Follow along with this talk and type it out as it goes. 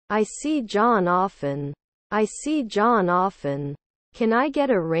I see John often. I see John often. Can I get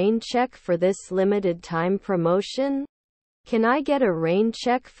a rain check for this limited time promotion? Can I get a rain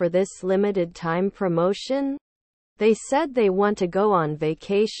check for this limited time promotion? They said they want to go on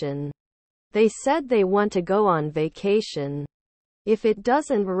vacation. They said they want to go on vacation. If it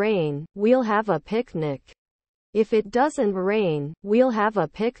doesn't rain, we'll have a picnic. If it doesn't rain, we'll have a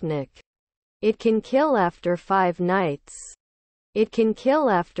picnic. It can kill after 5 nights. It can kill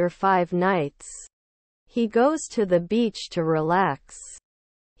after 5 nights. He goes to the beach to relax.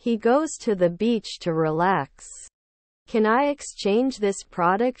 He goes to the beach to relax. Can I exchange this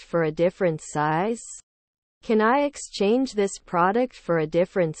product for a different size? Can I exchange this product for a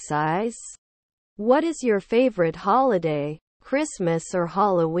different size? What is your favorite holiday, Christmas or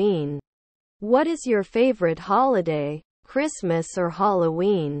Halloween? What is your favorite holiday, Christmas or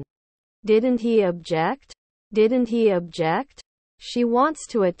Halloween? Didn't he object? Didn't he object? She wants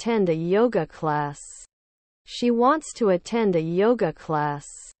to attend a yoga class. She wants to attend a yoga class.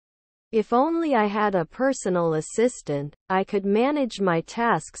 If only I had a personal assistant, I could manage my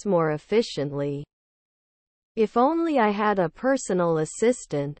tasks more efficiently. If only I had a personal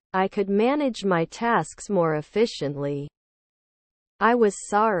assistant, I could manage my tasks more efficiently. I was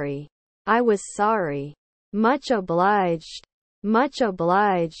sorry. I was sorry. Much obliged. Much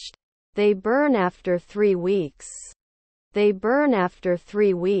obliged. They burn after 3 weeks. They burn after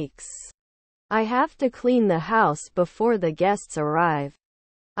 3 weeks. I have to clean the house before the guests arrive.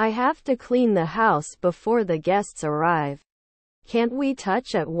 I have to clean the house before the guests arrive. Can't we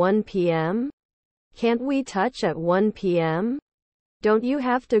touch at 1 p.m.? Can't we touch at 1 p.m.? Don't you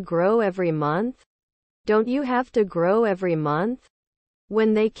have to grow every month? Don't you have to grow every month?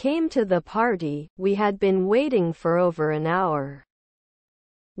 When they came to the party, we had been waiting for over an hour.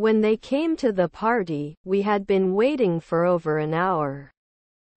 When they came to the party, we had been waiting for over an hour.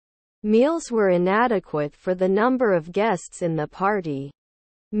 Meals were inadequate for the number of guests in the party.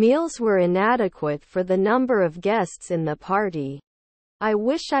 Meals were inadequate for the number of guests in the party. I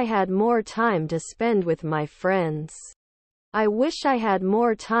wish I had more time to spend with my friends. I wish I had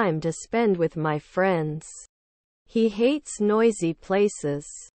more time to spend with my friends. He hates noisy places.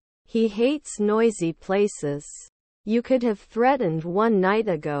 He hates noisy places. You could have threatened 1 night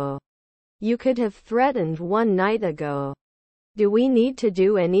ago. You could have threatened 1 night ago. Do we need to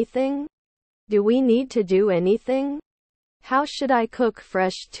do anything? Do we need to do anything? How should I cook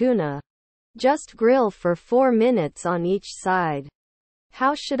fresh tuna? Just grill for 4 minutes on each side.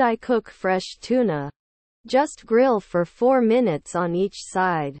 How should I cook fresh tuna? Just grill for 4 minutes on each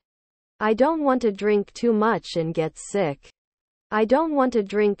side. I don't want to drink too much and get sick. I don't want to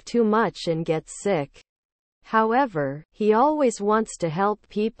drink too much and get sick. However, he always wants to help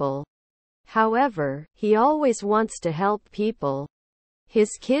people. However, he always wants to help people.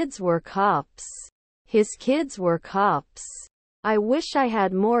 His kids were cops. His kids were cops. I wish I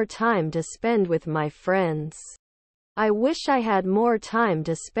had more time to spend with my friends. I wish I had more time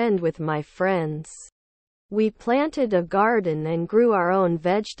to spend with my friends. We planted a garden and grew our own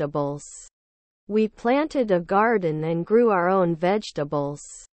vegetables. We planted a garden and grew our own vegetables.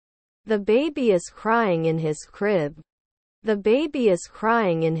 The baby is crying in his crib. The baby is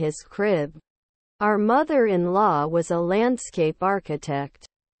crying in his crib. Our mother-in-law was a landscape architect.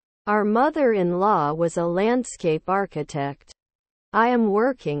 Our mother-in-law was a landscape architect. I am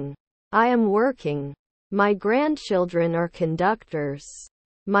working. I am working. My grandchildren are conductors.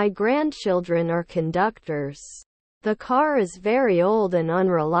 My grandchildren are conductors. The car is very old and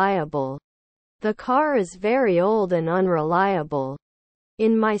unreliable. The car is very old and unreliable.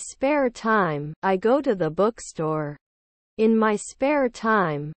 In my spare time, I go to the bookstore. In my spare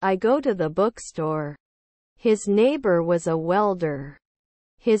time, I go to the bookstore. His neighbor was a welder.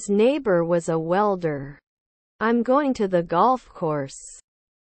 His neighbor was a welder. I'm going to the golf course.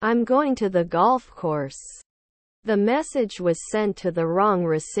 I'm going to the golf course. The message was sent to the wrong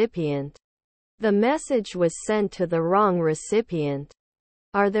recipient. The message was sent to the wrong recipient.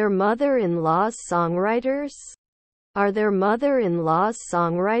 Are there mother-in-laws songwriters? Are there mother-in-laws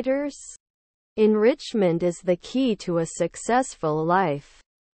songwriters? Enrichment is the key to a successful life.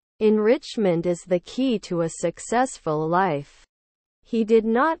 Enrichment is the key to a successful life. He did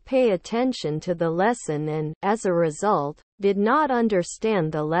not pay attention to the lesson and, as a result, did not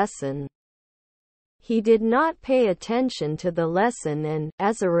understand the lesson. He did not pay attention to the lesson and,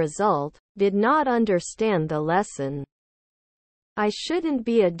 as a result, did not understand the lesson. I shouldn't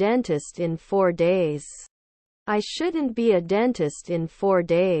be a dentist in 4 days. I shouldn't be a dentist in 4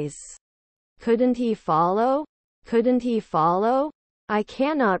 days. Couldn't he follow? Couldn't he follow? I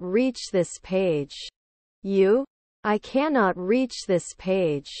cannot reach this page. You? I cannot reach this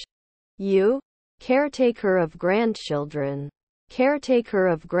page. You? Caretaker of grandchildren. Caretaker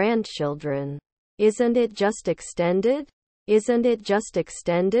of grandchildren. Isn't it just extended? Isn't it just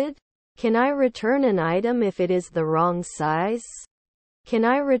extended? Can I return an item if it is the wrong size? Can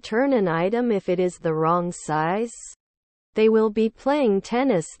I return an item if it is the wrong size? They will be playing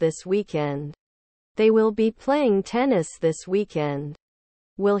tennis this weekend. They will be playing tennis this weekend.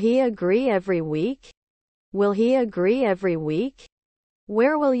 Will he agree every week? Will he agree every week?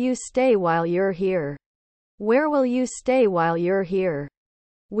 Where will you stay while you're here? Where will you stay while you're here?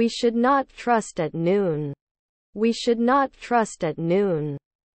 We should not trust at noon. We should not trust at noon.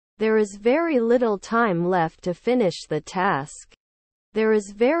 There is very little time left to finish the task. There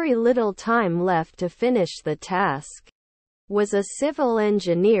is very little time left to finish the task. Was a civil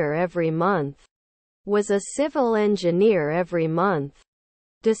engineer every month. Was a civil engineer every month.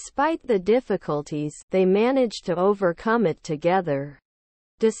 Despite the difficulties, they managed to overcome it together.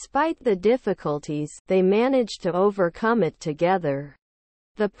 Despite the difficulties, they managed to overcome it together.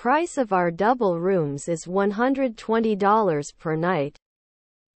 The price of our double rooms is $120 per night.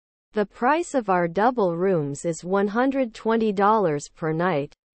 The price of our double rooms is $120 per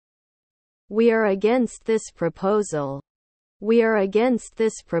night. We are against this proposal. We are against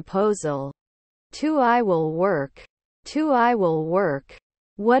this proposal. 2 I will work. 2 I will work.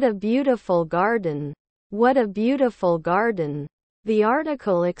 What a beautiful garden. What a beautiful garden. The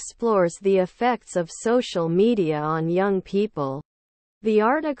article explores the effects of social media on young people. The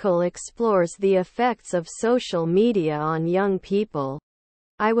article explores the effects of social media on young people.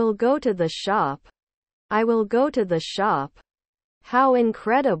 I will go to the shop. I will go to the shop. How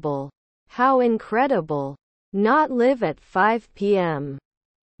incredible. How incredible. Not live at 5 p.m.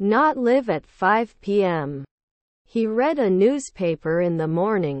 Not live at 5 p.m. He read a newspaper in the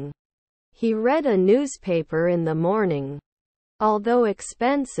morning. He read a newspaper in the morning. Although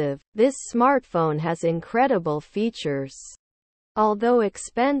expensive, this smartphone has incredible features. Although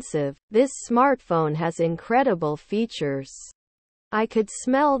expensive, this smartphone has incredible features. I could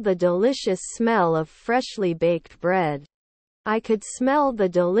smell the delicious smell of freshly baked bread. I could smell the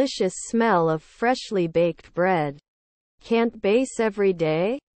delicious smell of freshly baked bread. Can't base every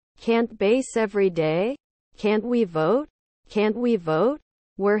day? Can't base every day? Can't we vote? Can't we vote?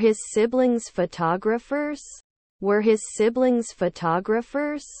 Were his siblings photographers? Were his siblings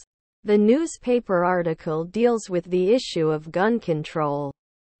photographers? The newspaper article deals with the issue of gun control.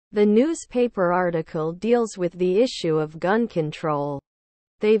 The newspaper article deals with the issue of gun control.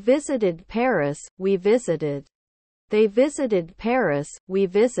 They visited Paris, we visited. They visited Paris, we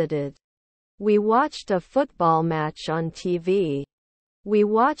visited. We watched a football match on TV. We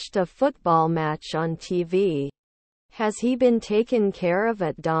watched a football match on TV. Has he been taken care of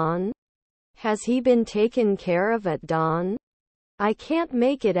at dawn? Has he been taken care of at dawn? I can't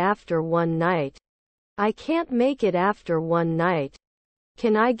make it after one night. I can't make it after one night.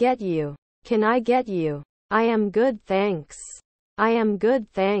 Can I get you? Can I get you? I am good, thanks. I am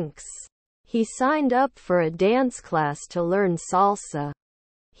good, thanks. He signed up for a dance class to learn salsa.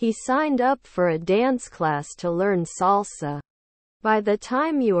 He signed up for a dance class to learn salsa. By the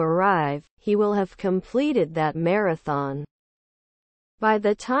time you arrive, he will have completed that marathon. By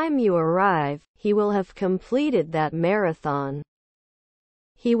the time you arrive, he will have completed that marathon.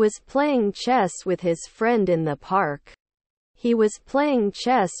 He was playing chess with his friend in the park. He was playing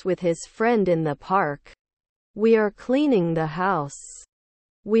chess with his friend in the park. We are cleaning the house.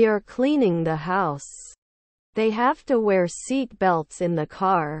 We are cleaning the house. They have to wear seat belts in the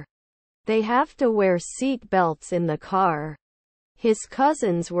car. They have to wear seat belts in the car. His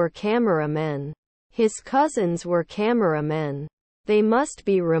cousins were cameramen. His cousins were cameramen. They must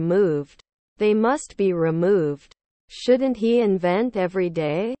be removed. They must be removed. Shouldn't he invent every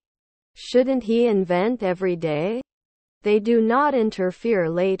day? Shouldn't he invent every day? They do not interfere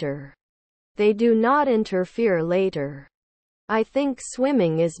later. They do not interfere later. I think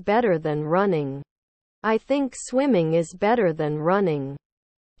swimming is better than running. I think swimming is better than running.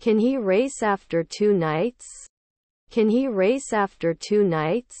 Can he race after 2 nights? Can he race after 2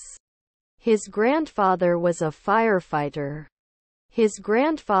 nights? His grandfather was a firefighter. His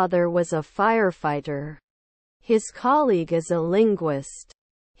grandfather was a firefighter. His colleague is a linguist.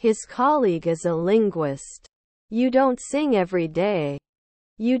 His colleague is a linguist. You don't sing every day.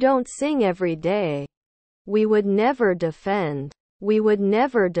 You don't sing every day. We would never defend. We would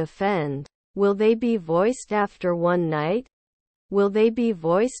never defend. Will they be voiced after one night? Will they be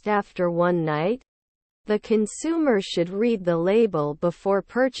voiced after one night? The consumer should read the label before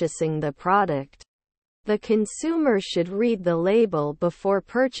purchasing the product. The consumer should read the label before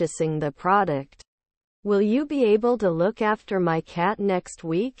purchasing the product. Will you be able to look after my cat next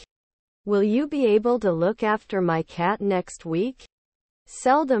week? Will you be able to look after my cat next week?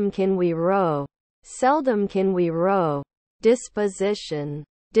 Seldom can we row. Seldom can we row. Disposition.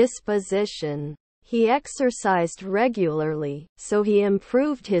 Disposition. He exercised regularly, so he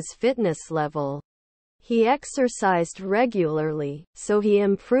improved his fitness level. He exercised regularly, so he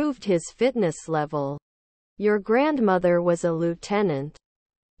improved his fitness level. Your grandmother was a lieutenant.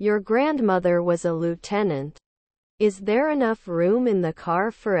 Your grandmother was a lieutenant. Is there enough room in the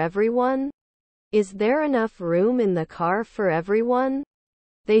car for everyone? Is there enough room in the car for everyone?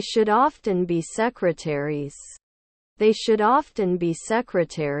 They should often be secretaries. They should often be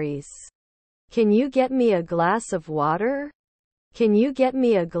secretaries. Can you get me a glass of water? Can you get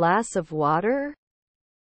me a glass of water?